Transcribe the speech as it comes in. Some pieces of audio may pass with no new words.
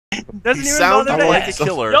Doesn't He even sounded bother to like a ask.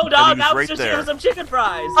 killer. No, dog, and I he was was right just eating there. some chicken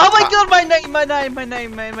fries. Oh my god, my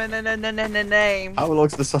name. How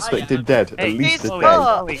long's the suspect Hiya. been dead? Hey, At least a Chloe, day.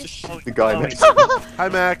 Chloe, Just Chloe, shoot the guy Chloe. next to him. Hi,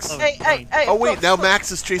 Max. Hey, hey, hey. Oh wait, now Fox,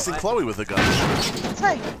 Max is chasing Chloe with a gun.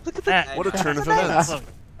 Hey, look at the. Matt, What a turn of Hey. events. Chloe,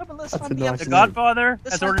 Come on, let's That's find a the nice other- The name. Godfather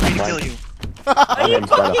This has one- ordered me to kill you. Are My you name's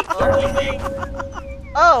better. fucking kidding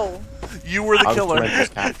me? Oh. You were the I'm killer. Clement's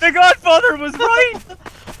cat. The Godfather was right!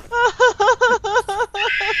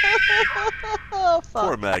 Oh,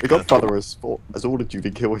 Poor fuck. Magna. The Godfather has ordered you to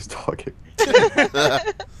kill his target.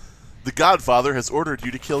 The Godfather has ordered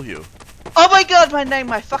you to kill you. Oh my god,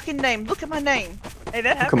 my fucking name. Look at my name. Hey, that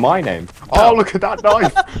Look at happened. my name. Oh, look at that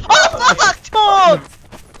knife! Oh fuck, Tom!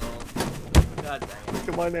 God dang. Look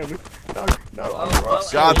at my name. No, no. Oh,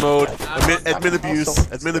 God mode. I'm- Admin abuse.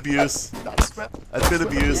 Admin abuse. That's Admin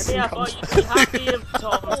abuse. Maybe I thought you'd be happy if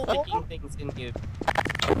Tom sticking things in you.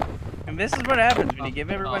 And this is what happens when you give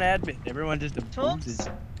everyone admin. Everyone just abuses.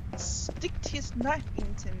 Tom sticked his knife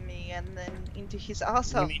into me and then into his You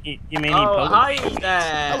arsehole. mean you Oh, Poland? hi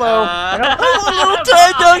there. Hello. Hello, little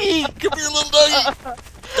doggy. Come here, little doggy.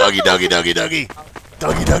 Doggy, doggy, doggy, doggy.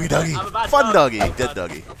 Doggy, doggy, doggy. I'm a bad Fun dog. doggy. Dead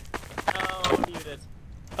doggy. Oh, muted.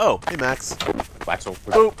 Oh, hey Max. Waxel.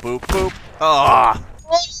 Boop, boop, boop. Ah.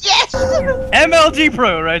 Oh yes! MLG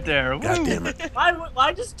Pro right there. God Woo. damn it.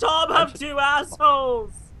 Why does Tom have two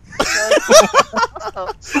assholes?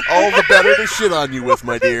 All the better to shit on you with,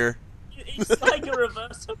 my dear. He's like a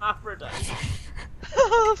reverse hermaphrodite.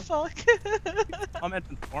 Oh fuck. I'm at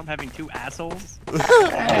the form having two assholes.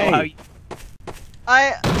 Hey.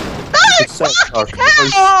 I. Good set, No!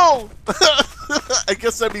 Hell! I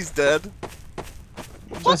guess that means dead.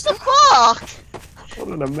 What the fuck? What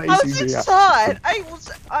an I amazing was reaction. inside.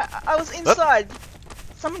 I was inside.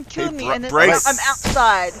 Someone killed me and then Bryce. I'm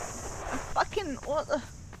outside. I'm fucking what the.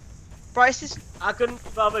 Bryce is. I couldn't be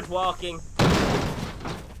bothered walking.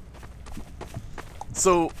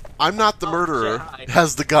 So, I'm not the Oh, murderer. shit, hi.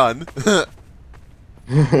 Has the gun.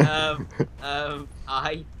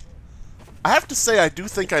 I. I have to say, I do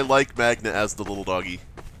think I like Magna as the little doggy.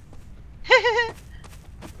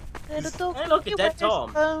 Hey, look, a dead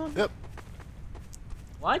Tom. Yep.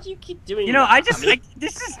 Why do you keep doing You know, that?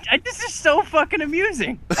 this is so fucking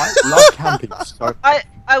amusing. I love camping so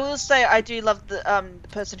I will say I do love the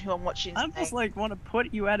person who I'm watching. I almost like want to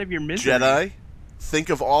put you out of your misery. Jedi, think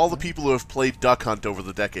of all the people who have played Duck Hunt over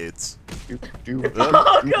the decades. come Never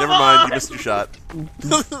mind, on! you missed your shot.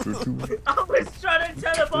 I was trying to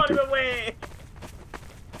teleport him away.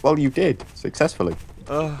 Well, you did, successfully.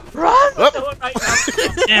 Run! Oh, So right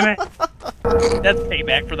now, Damn it. That's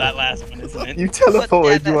payback for that last one, isn't it? You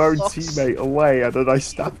teleported yeah, your own that's teammate away and then I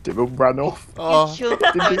stabbed him and ran off. oh. You killed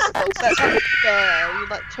myself. That's unfair. You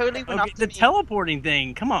like totally went Okay, up the to me. teleporting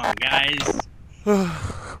thing. Come on, guys.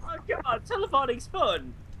 oh god, teleporting's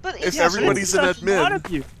fun. But If it's everybody's an Such a lot admin,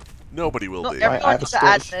 of you. nobody will not be. I have everyone's a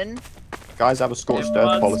an Scottish- admin. Guys, have a scorched earth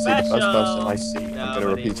Everyone's policy. The first special. person I see, I'm going to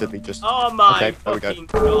Nobody repeatedly just... Oh my Okay, there we go. fucking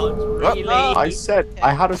god, really? I said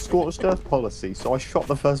I had a scorched earth policy, so I shot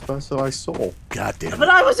the first person I saw. God damn But it.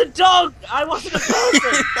 I was a dog! I wasn't a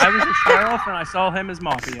person! I was a sheriff and I saw him as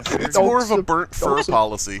mafia. It's more of a Dogs- burnt fur dogs-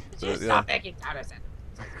 policy. Just Yeah. stop making Townsend.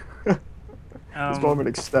 It's more of an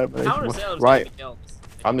extermination. Counter sales Right, get me killed.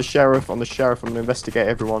 I'm the sheriff. I'm going to investigate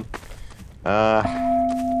everyone. You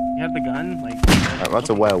have the gun? Like. That's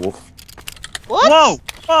a werewolf. What? Whoa!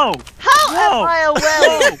 Whoa! How Whoa! am I a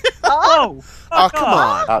werewolf? Whoa! Oh, Fuck come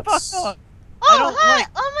off. on. That's Fuck off. Oh, don't hi! like-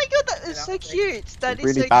 Oh my god, that is so cute. That is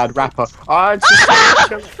really so bad cute. rapper. Ah, it's just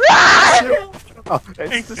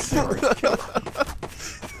it's the serial killer.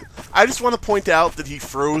 I just want to point out that he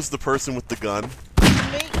froze the person with the gun.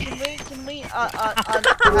 Can we,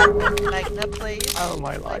 admin Magna, please? Oh,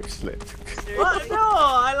 my life slipped. What? No,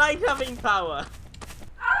 I like having power.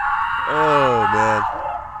 Oh, man.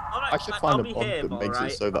 I should find a mod that makes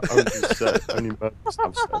it so that only murders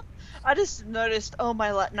have set. I just noticed, oh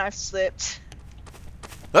my knife slipped.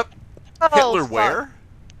 Up. Oh, Hitler fuck.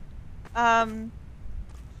 where?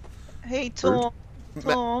 Hey Tom.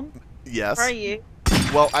 Tom, Yes. where are you?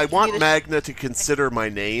 Well, I want Need a- Magna to consider my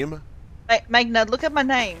name. Magna, look at my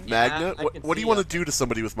name. Yeah, Magna? I What, can what do see you want you. to do to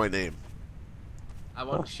somebody with my name? I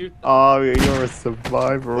want to shoot them. Oh, you're a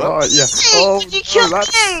survivor, What? aren't you? Hey, Oh, did you kill that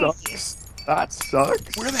me? sucks. That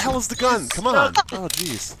sucks. Where the hell is the gun? Come on. Oh,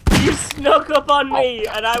 jeez. You snuck up on me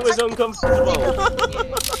and I was uncomfortable.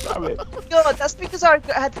 Damn it. God, that's because I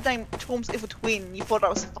had the name Tom's Evil Twin. You thought I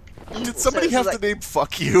was fucking evil. Did somebody so it have was the name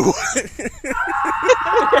Fuck You?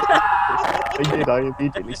 I did. I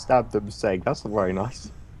immediately stabbed them, saying, "That's not very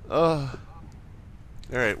nice." Alright,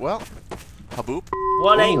 well. Haboop.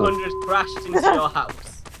 1-800 crashed into your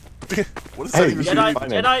house. What is that even mean?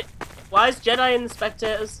 Jedi. Why is Jedi in the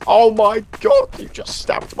spectators? Oh my god, you just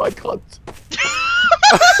stabbed my cunt.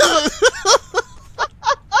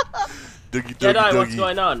 Dougie, Jedi, what's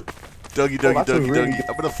going on? Dougie.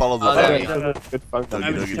 I'm gonna follow the Okay. Dougie.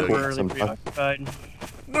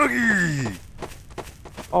 Dougie!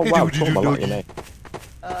 Oh Hey, wow, Dougie, Tom, I like Dougie. your name.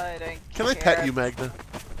 I don't Can I care pet you, Magna?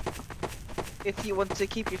 if you want to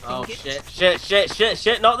keep your Oh fingers.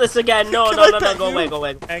 shit! Not this again! No, Can no, I no, pet go you? away, go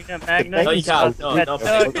away. Magna. No, you can't. No, Pet no,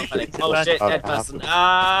 dog. panic. Oh shit, dead person.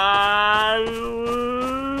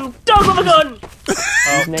 Dog with a gun!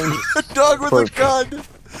 His name is Dog with a Perfect. gun!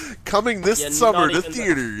 Coming this You're summer not to even-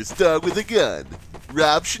 theaters, Dog with a gun.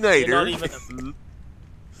 Rob Schneider.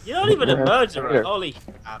 You're not even a murderer. Holy.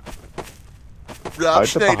 Rob Right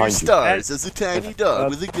Schneider behind you. stars as a tiny dog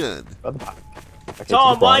with a gun. at the back. Okay,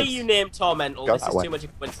 Tom, to the why are right. you named Tormental? Go This that is way. too much of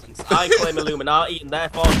a coincidence. I claim Illuminati and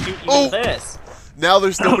therefore shoot you in the face. Now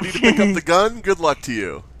there's nobody to pick up the gun. Good luck to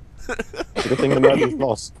you. It's a good thing the murderer's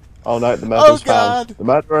lost. Oh no, the murderer's God. found. The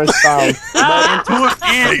murderer is found.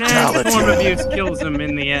 And Fatality. form abuse kills him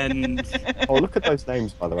in the end. Oh, look at those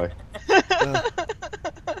names, by the way.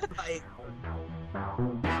 Right.